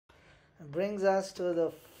brings us to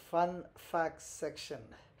the fun facts section.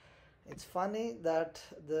 It's funny that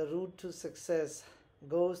the route to success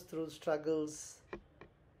goes through struggles,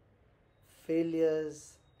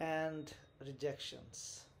 failures, and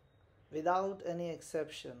rejections. Without any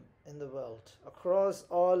exception in the world, across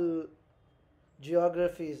all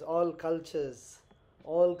geographies, all cultures,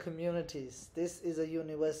 all communities, this is a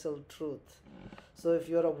universal truth. So if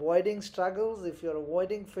you're avoiding struggles, if you're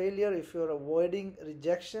avoiding failure, if you're avoiding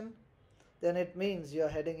rejection, then it means you're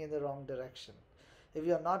heading in the wrong direction. If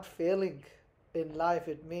you're not failing in life,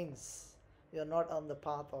 it means you're not on the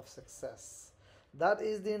path of success. That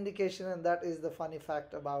is the indication, and that is the funny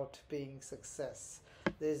fact about being success.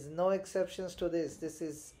 There's no exceptions to this. This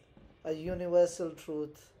is a universal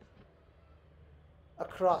truth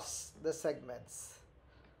across the segments.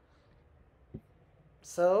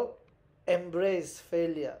 So, embrace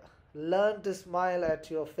failure. Learn to smile at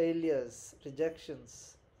your failures,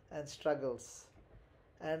 rejections, and struggles.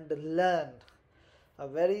 And learn. A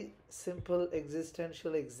very simple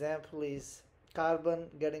existential example is carbon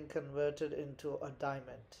getting converted into a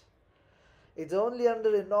diamond. It's only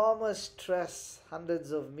under enormous stress,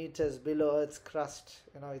 hundreds of meters below Earth's crust.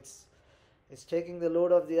 It's taking the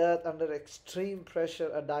load of the Earth. Under extreme pressure,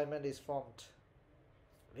 a diamond is formed.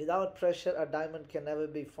 Without pressure, a diamond can never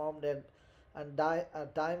be formed, and a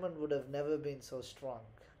diamond would have never been so strong.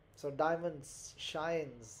 So diamonds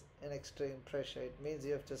shines in extreme pressure. It means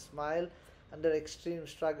you have to smile under extreme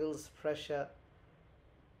struggles, pressure,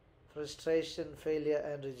 frustration, failure,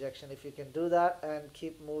 and rejection. If you can do that and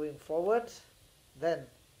keep moving forward, then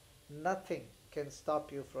nothing can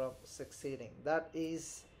stop you from succeeding. That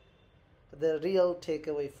is the real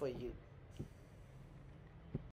takeaway for you.